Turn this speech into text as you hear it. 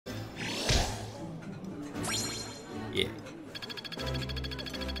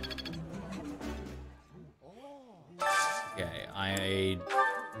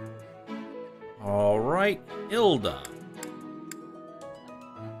Hilda.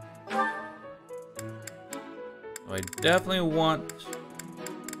 So I definitely want to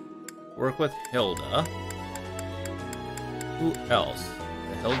work with Hilda. Who else?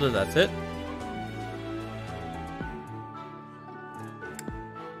 Hilda, that's it?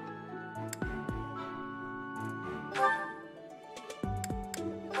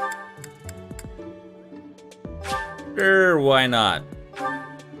 Sure, why not?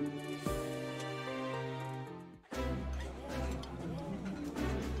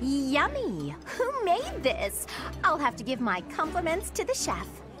 Yummy! Who made this? I'll have to give my compliments to the chef.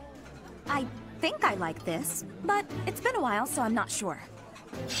 I think I like this, but it's been a while, so I'm not sure.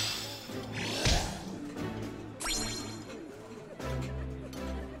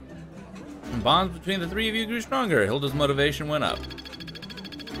 Bonds between the three of you grew stronger. Hilda's motivation went up.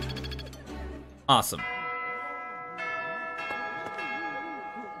 Awesome.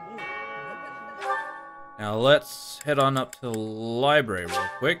 Now let's head on up to the library real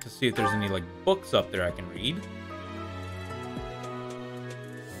quick to see if there's any like books up there I can read.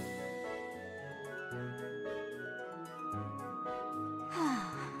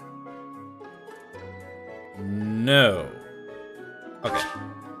 No. Okay.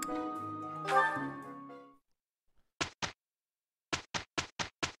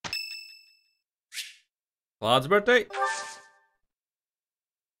 Claude's birthday?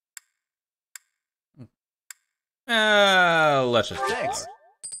 Let's just do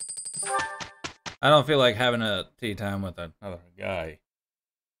Claude. I don't feel like having a tea time with another guy.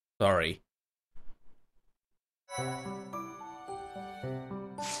 Sorry.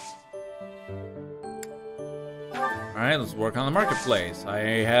 Alright, let's work on the marketplace. I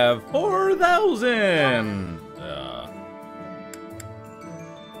have 4,000!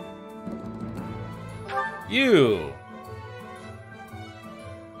 You!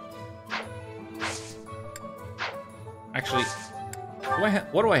 Actually,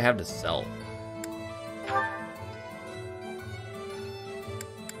 what do I have to sell?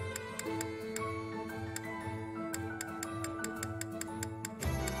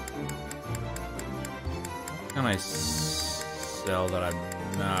 Can I sell that I'm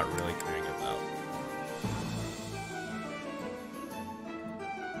not really caring about?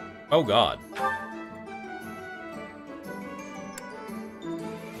 Oh God.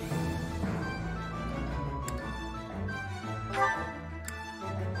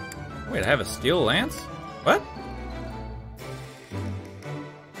 Wait, I have a steel lance? What?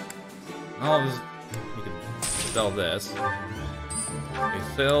 Oh, you can sell this. Okay,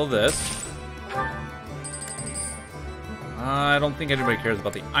 sell this. I don't think anybody cares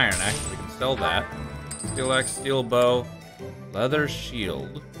about the iron axe. We can sell that. Steel axe, steel bow, leather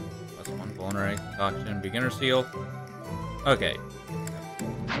shield. That's one vulnerary concoction, beginner seal. Okay.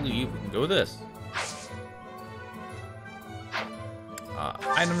 I believe we can go with this.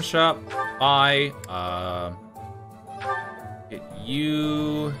 Item shop, buy, get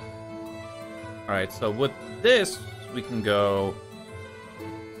you. Alright, so with this, we can go.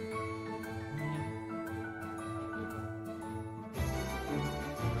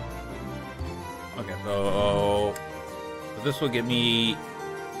 Okay, so this will give me.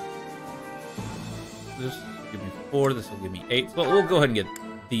 This will give me 4, this will give me 8. So we'll go ahead and get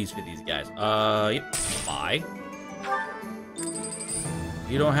these for these guys. Yep, buy.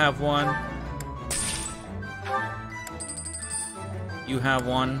 You don't have one. You have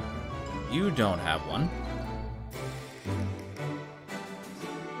one. You don't have one.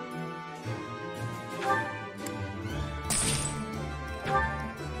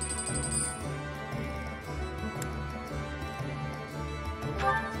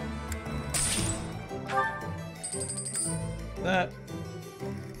 That.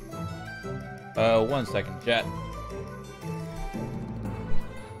 1 second, chat.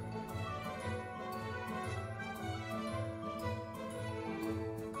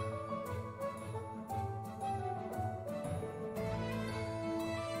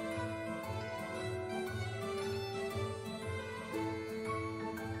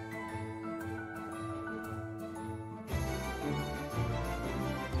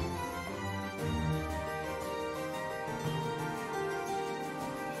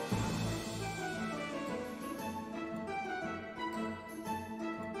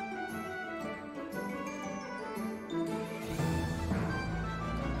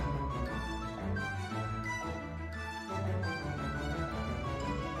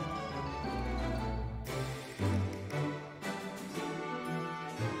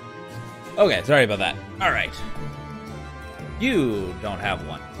 Okay, sorry about that. Alright. You don't have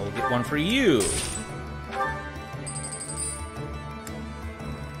one. We'll get one for you.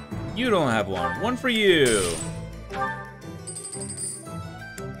 You don't have one. One for you.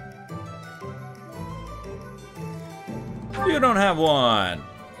 You don't have one.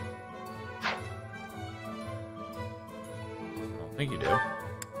 I don't think you do.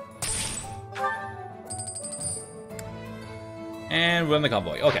 And win the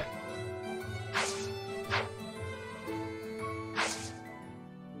convoy. Okay.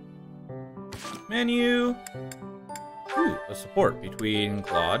 Menu. Ooh, a support between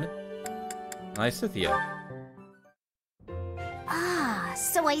Claude and Lysithea. Ah,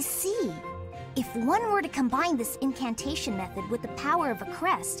 so I see. If one were to combine this incantation method with the power of a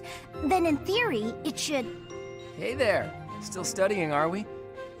crest, then in theory, it should... Hey there. Still studying, are we?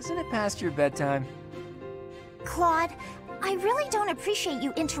 Isn't it past your bedtime? Claude, I really don't appreciate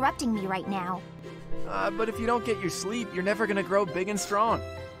you interrupting me right now. But if you don't get your sleep, you're never gonna grow big and strong.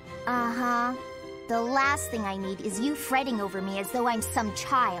 Uh-huh. The last thing I need is you fretting over me as though I'm some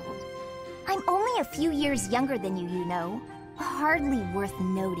child. I'm only a few years younger than you, you know. Hardly worth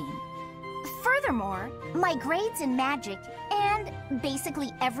noting. Furthermore, my grades in magic and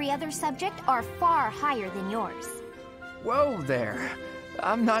basically every other subject are far higher than yours. Whoa there.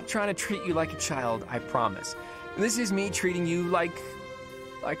 I'm not trying to treat you like a child, I promise. This is me treating you like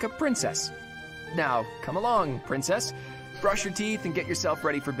a princess. Now, come along, princess. Brush your teeth and get yourself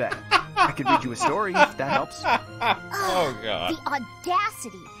ready for bed. I could read you a story if that helps. Oh, God. The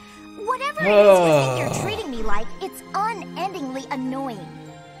audacity. Whatever it is you think you're treating me like, it's unendingly annoying.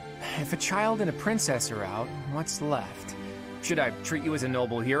 If a child and a princess are out, what's left? Should I treat you as a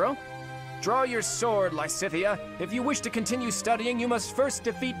noble hero? Draw your sword, Lysithea. If you wish to continue studying, you must first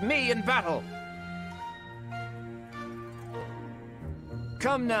defeat me in battle.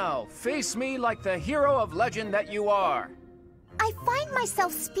 Come now, face me like the hero of legend that you are. I find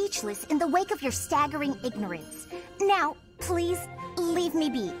myself speechless in the wake of your staggering ignorance. Now, please, leave me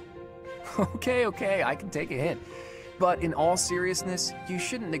be. Okay, I can take a hint. But in all seriousness, you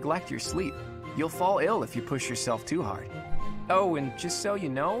shouldn't neglect your sleep. You'll fall ill if you push yourself too hard. Oh, and just so you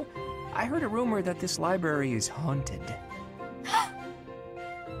know, I heard a rumor that this library is haunted.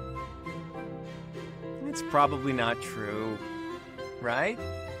 It's probably not true. Right?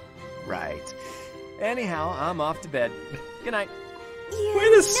 Right. Anyhow, I'm off to bed. Good night. Way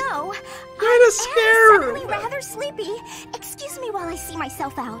to I'm scare her. suddenly rather sleepy. Excuse me while I see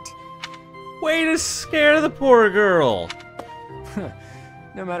myself out. Way to scare the poor girl.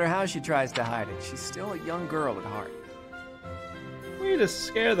 No matter how she tries to hide it, she's still a young girl at heart. Way to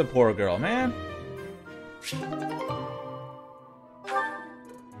scare the poor girl, man.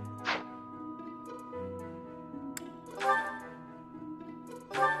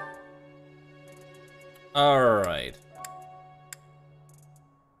 All right.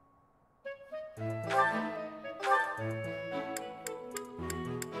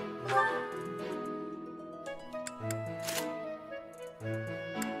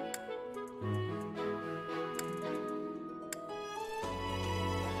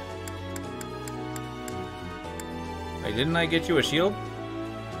 Wait, didn't I get you a shield?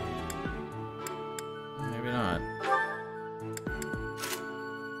 Maybe not.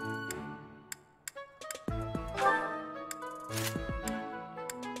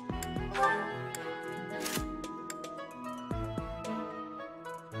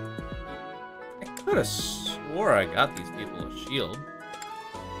 I could have swore I got these people a shield.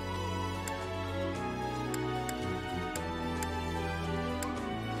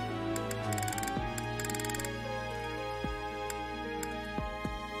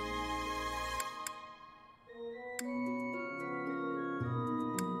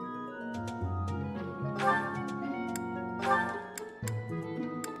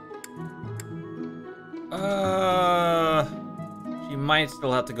 She might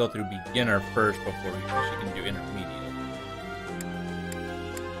still have to go through beginner first before she can do intermediate.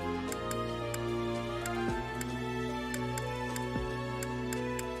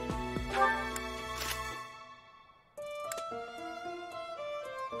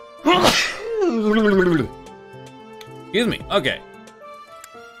 Excuse me. Okay.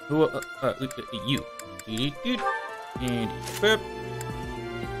 Who? You. And equip.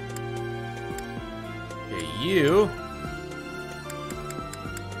 Okay, you.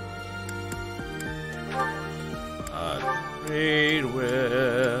 Trade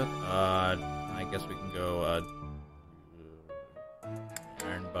with. I guess we can go.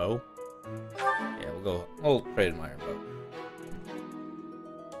 Iron bow. Yeah, we'll go. We'll trade an iron bow.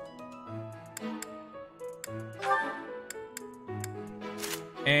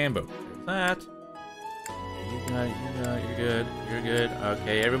 And boom. There's that. Okay, you got it, you're good, you're good.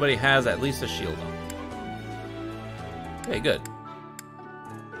 Okay, everybody has at least a shield on. Okay, good.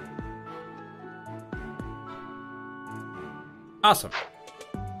 Awesome.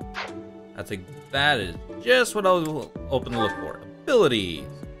 That is just what I was hoping to look for. Abilities.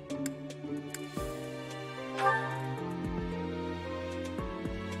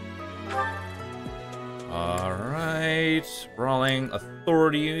 Alright. Brawling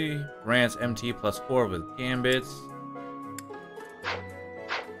Authority grants MT +4 with Gambits.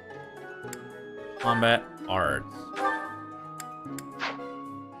 Combat Arts.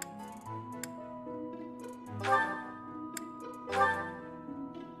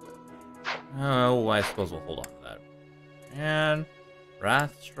 Oh, I suppose we'll hold on to that. And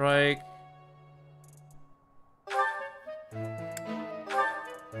Wrath Strike.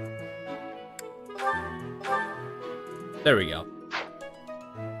 There we go.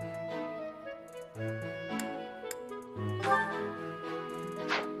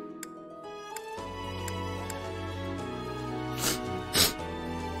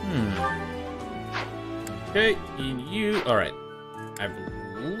 Okay, you. Alright. I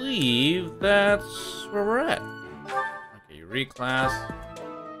believe that's where we're at. Okay, reclass.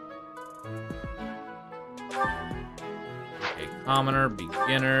 Okay, commoner,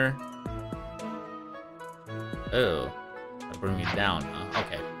 beginner. Oh, that bring me down, huh?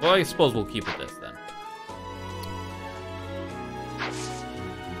 Okay, well, I suppose we'll keep it this then.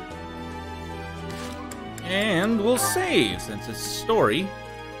 And we'll save since it's story.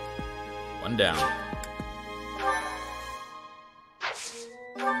 One down.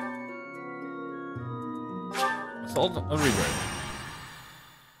 Assault of Rebirth.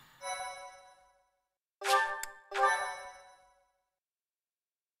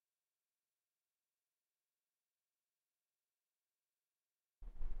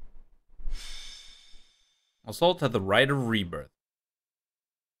 Assault at the Rite of Rebirth.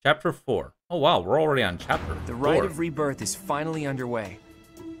 Chapter 4. Oh wow, we're already on chapter 4. The Rite of Rebirth is finally underway.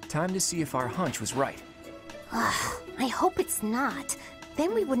 Time to see if our hunch was right. I hope it's not.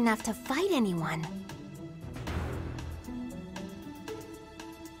 Then we wouldn't have to fight anyone.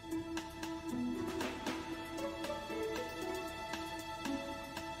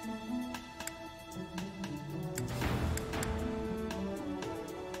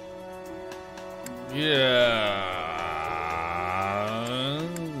 Yeah.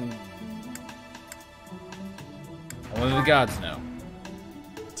 Only the gods know.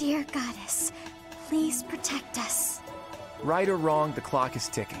 Dear goddess, please protect us. Right or wrong, the clock is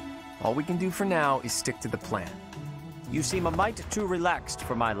ticking. All we can do for now is stick to the plan. You seem a mite too relaxed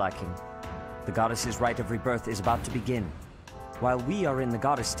for my liking. The goddess's Rite of Rebirth is about to begin. While we are in the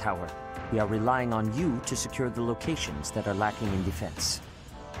Goddess Tower, we are relying on you to secure the locations that are lacking in defense.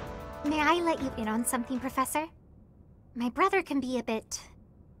 May I let you in on something, Professor? My brother can be a bit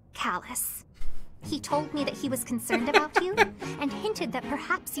callous. He told me that he was concerned about you, and hinted that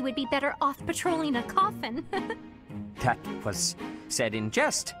perhaps you would be better off patrolling a coffin. That was said in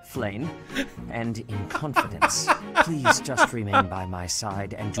jest, Flame, and in confidence. Please just remain by my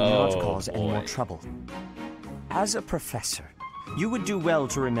side and do not cause any more trouble. As a professor, you would do well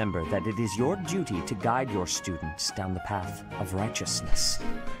to remember that it is your duty to guide your students down the path of righteousness.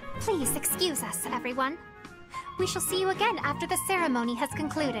 Please excuse us, everyone. We shall see you again after the ceremony has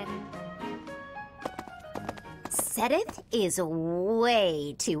concluded. Sedith is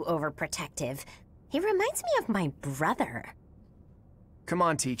way too overprotective. He reminds me of my brother. Come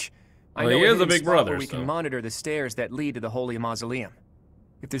on, Teach. I Well, know he is a hidden big spot brother, where we so. can monitor the stairs that lead to the Holy Mausoleum.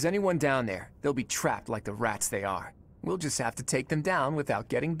 If there's anyone down there, they'll be trapped like the rats they are. We'll just have to take them down without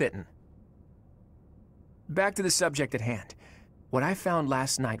getting bitten. Back to the subject at hand. What I found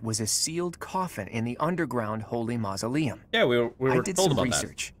last night was a sealed coffin in the underground Holy Mausoleum. Yeah, we were I did told some about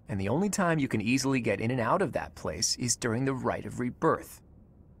research, and the only time you can easily get in and out of that place is during the Rite of Rebirth.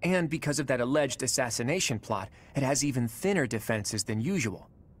 And because of that alleged assassination plot, it has even thinner defenses than usual.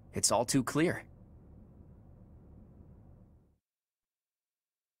 It's all too clear.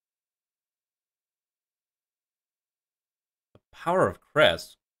 that. Power of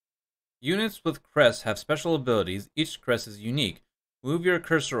Crest. Units with crests have special abilities. Each crest is unique. Move your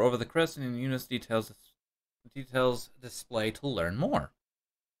cursor over the crest and the unit's details display to learn more.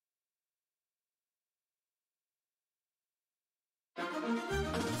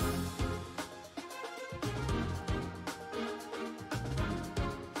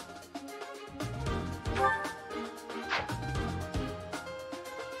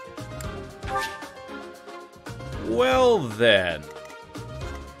 Well then.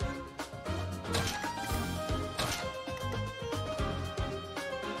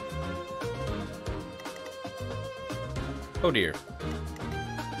 Oh dear.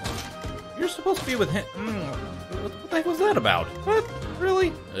 You're supposed to be with him. What the heck was that about? What?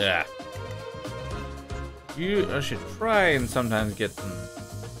 Really? Yeah. I should try and sometimes get some.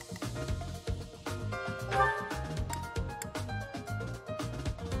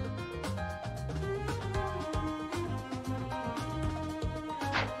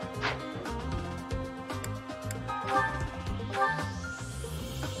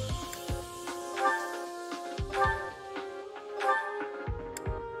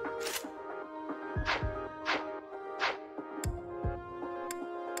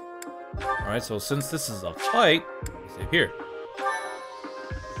 Alright, so since this is a fight, let's see here.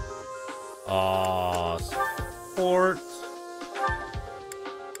 Support.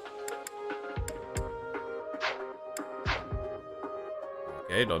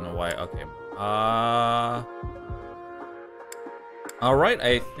 Okay, don't know why. Okay. Alright,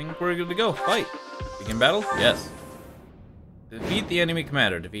 I think we're good to go. Fight. Begin battle? Yes. Defeat the enemy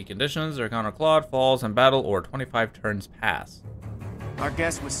commander. Defeat conditions, or counter clawed, falls in battle, or 25 turns pass. Our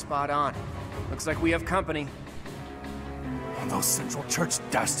guess was spot on. Looks like we have company. Those Central Church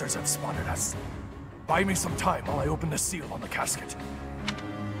dastards have spotted us. Buy me some time while I open the seal on the casket.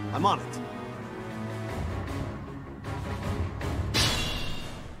 I'm on it.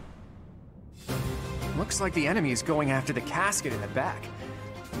 Looks like the enemy is going after the casket in the back.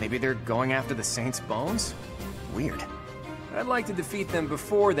 Maybe they're going after the Saint's bones? Weird. I'd like to defeat them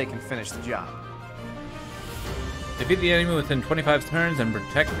before they can finish the job. Defeat the enemy within 25 turns and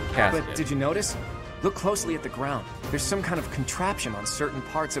protect the casket. But did you notice? Look closely at the ground. There's some kind of contraption on certain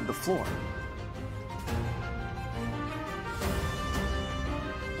parts of the floor.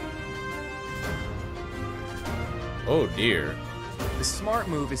 Oh dear. The smart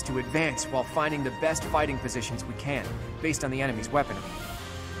move is to advance while finding the best fighting positions we can, based on the enemy's weaponry.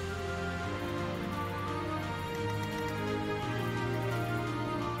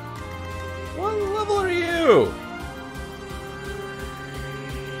 What level are you?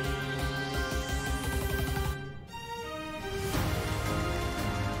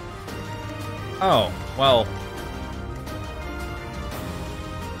 Oh, well.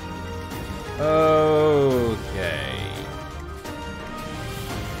 Okay.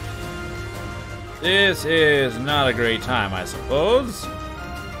 This is not a great time, I suppose.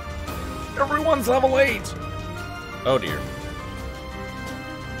 Everyone's level 8. Oh dear.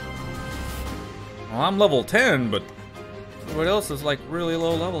 Well, I'm level 10, but everybody else is like really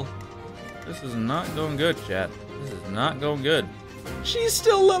low level. This is not going good, chat. This is not going good. She's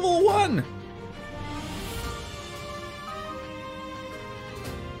still level 1.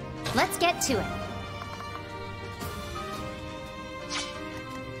 Let's get to it.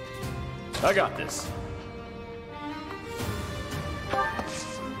 I got this.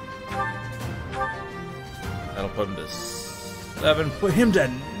 That'll put him to 7. Put him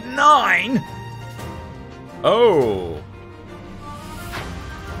to 9. Oh.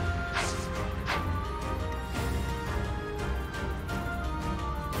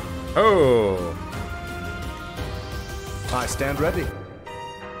 Oh. I stand ready.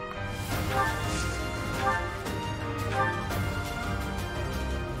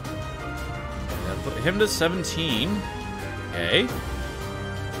 That'll put him to 17. Okay.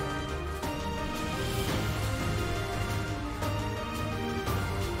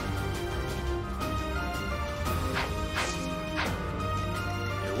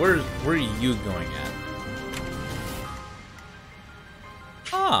 Where are you going at?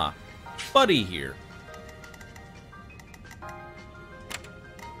 Ah, Buddy here.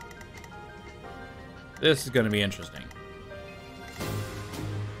 This is going to be interesting.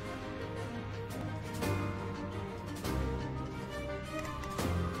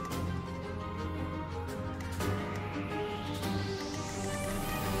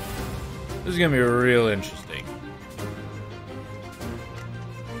 This is going to be real interesting.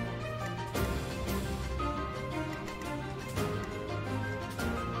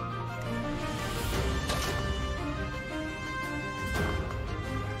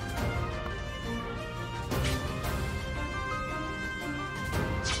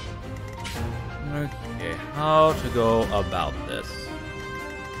 Okay, how to go about this?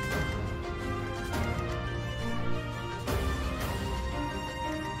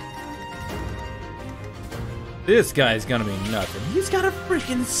 This guy's gonna be nuts. And he's got a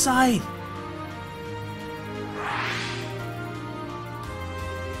freaking scythe.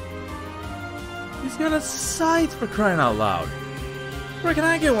 He's got a scythe, for crying out loud. Where can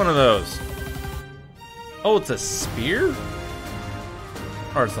I get one of those? Oh, it's a spear?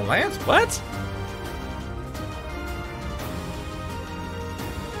 Or it's a lance? What?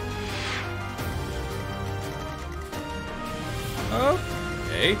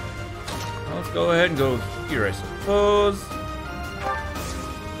 Okay. Well, let's go ahead and go here, I suppose.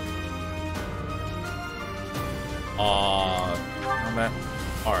 Combat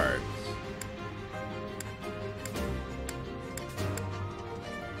arts.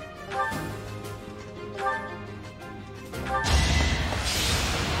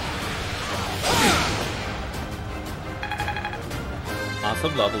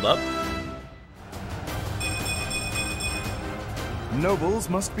 Awesome, leveled up. Nobles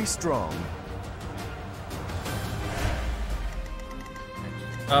must be strong.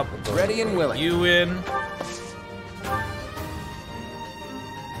 Up. We'll Ready and willing. You in.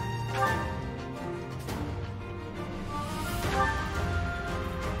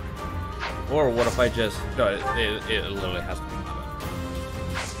 Or what if I just... No, it literally has to be combat.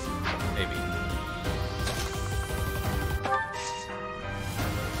 Maybe.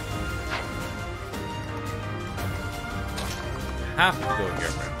 Have to go here,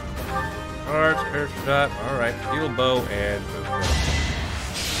 friend. Charge, parachute shot. Alright, steel bow, and move forward.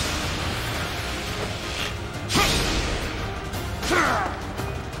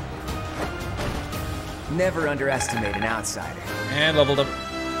 Never underestimate an outsider. And leveled up.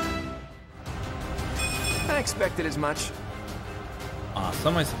 I expected as much.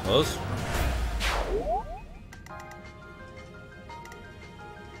 Awesome, I suppose.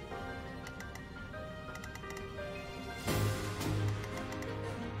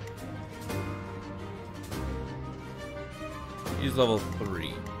 He's level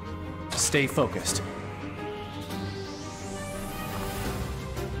 3. Stay focused.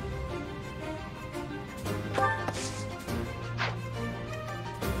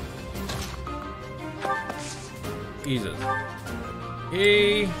 Jesus.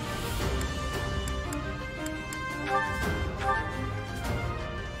 Hey.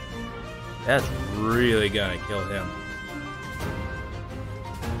 That's really gonna kill him.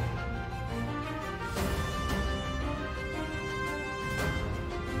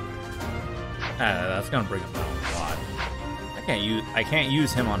 That's gonna bring him down a lot. I can't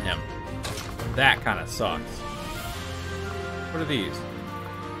use him on him. That kind of sucks. What are these?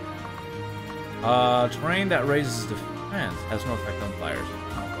 Terrain that raises defense has no effect on flyers.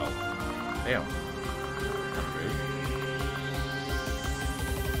 Oh well. Damn. That's rude.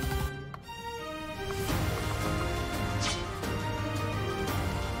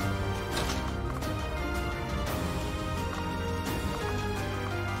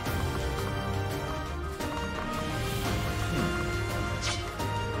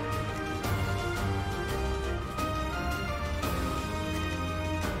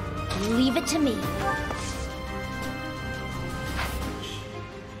 Leave it to me.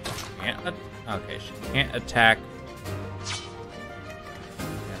 Okay, she can't attack.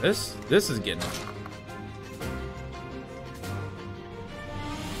 Yeah, this is getting.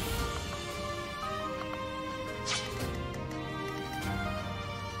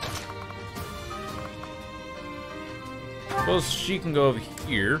 Suppose she can go over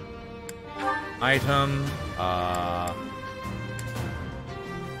here. Item.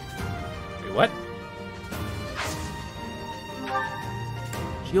 Wait, what?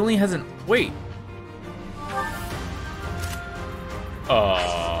 She only has an... Wait.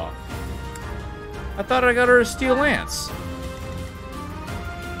 I thought I got her a steel lance.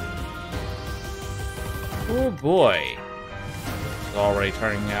 Oh boy. It's already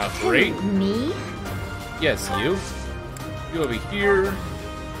turning out great. Who, me? Yes, you. You over here.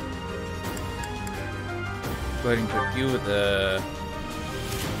 Go ahead and equip you with the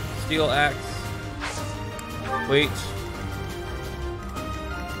steel axe. Wait.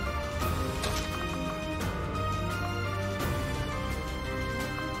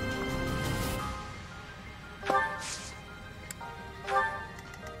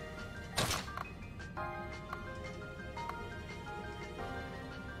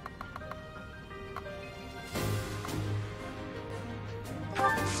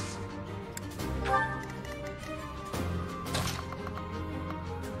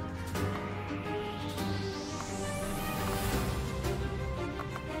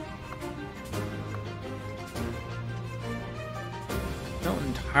 Don't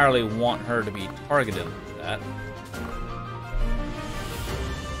entirely want her to be targeted with that.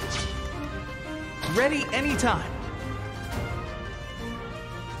 Ready anytime.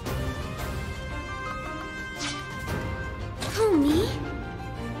 Who, me?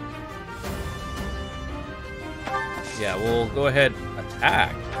 Yeah, we'll go ahead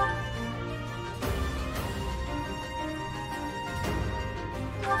attack.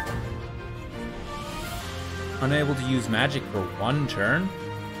 Unable to use magic for 1 turn?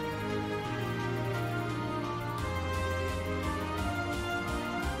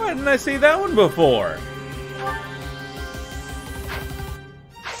 Why didn't I see that one before?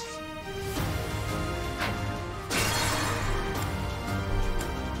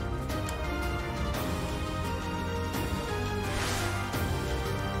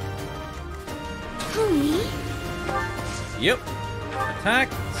 Yep.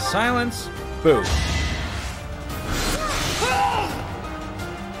 Attack, silence, boom.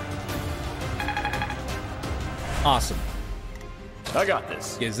 Awesome. I got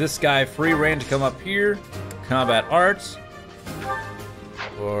this. Gives this guy free reign to come up here. Combat arts.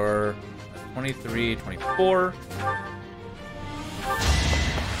 For 23, 24.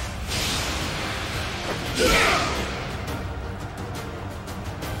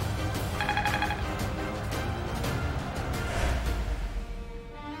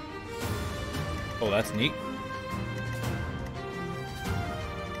 Oh, that's neat.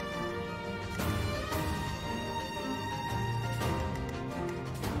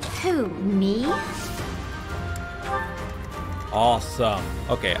 Who, me? Awesome.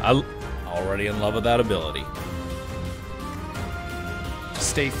 Okay, I'm already in love with that ability.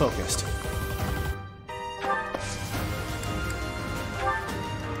 Stay focused.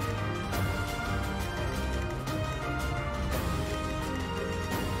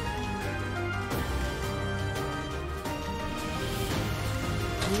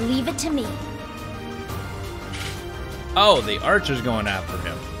 Leave it to me. Oh, the archer's going after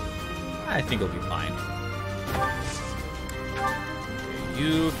him. I think he'll be fine. Okay,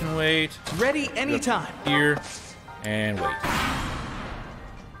 you can wait. Ready anytime. Here and wait.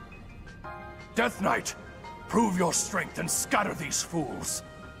 Death Knight, prove your strength and scatter these fools.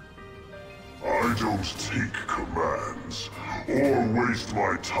 I don't take commands or waste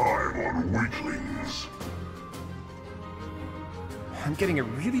my time on weaklings. I'm getting a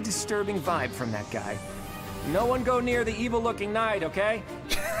really disturbing vibe from that guy. No one go near the evil-looking knight, okay?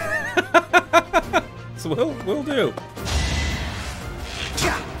 So we'll do.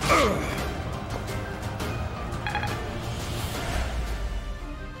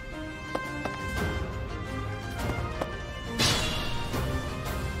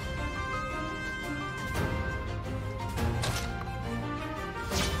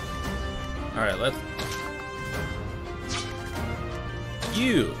 All right, let's.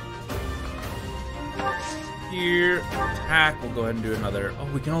 You. Here, attack. We'll go ahead and do another. Oh,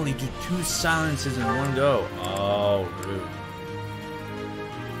 we can only do 2 silences in one go. Oh, rude.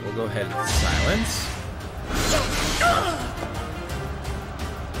 We'll go ahead and silence.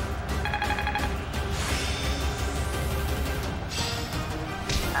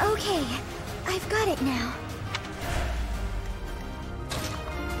 Okay, I've got it now.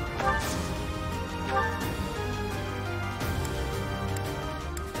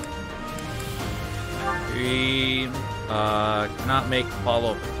 We cannot make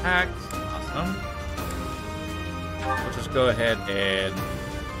follow-up attacks. Awesome. We'll just go ahead and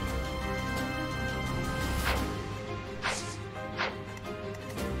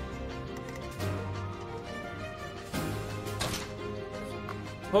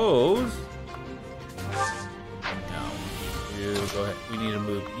pose. No. You go ahead. We need to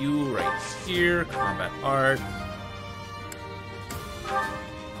move you right here. Combat arts.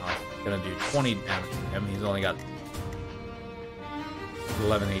 Gonna do 20 damage to him. He's only got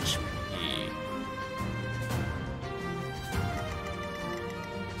 11 HP.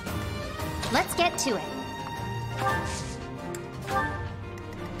 Let's get to it.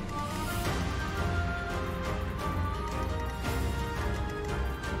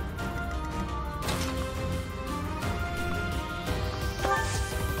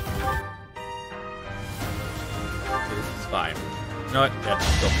 This is fine. You know what? Yeah,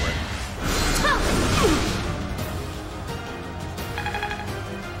 go for it.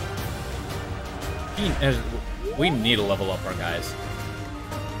 We need to level up our guys.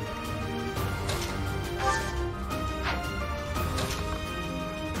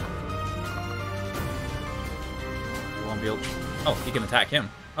 We won't be able. Oh, he can attack him.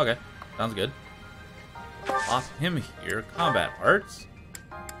 Okay, sounds good. Off him here. Combat arts.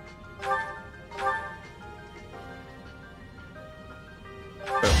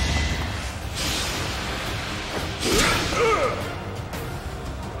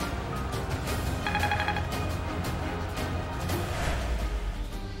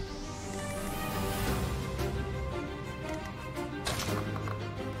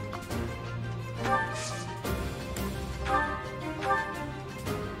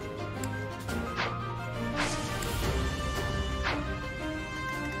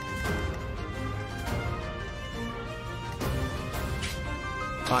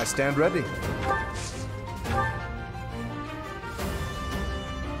 I stand ready.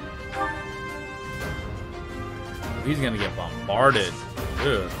 He's gonna get bombarded.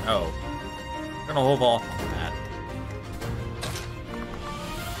 Dude, no. I'm gonna hold off on that.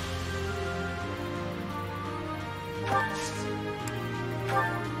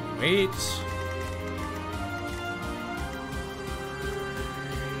 Wait.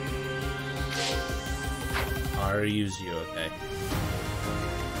 already used you, okay.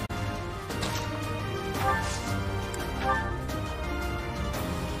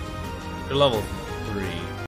 Your level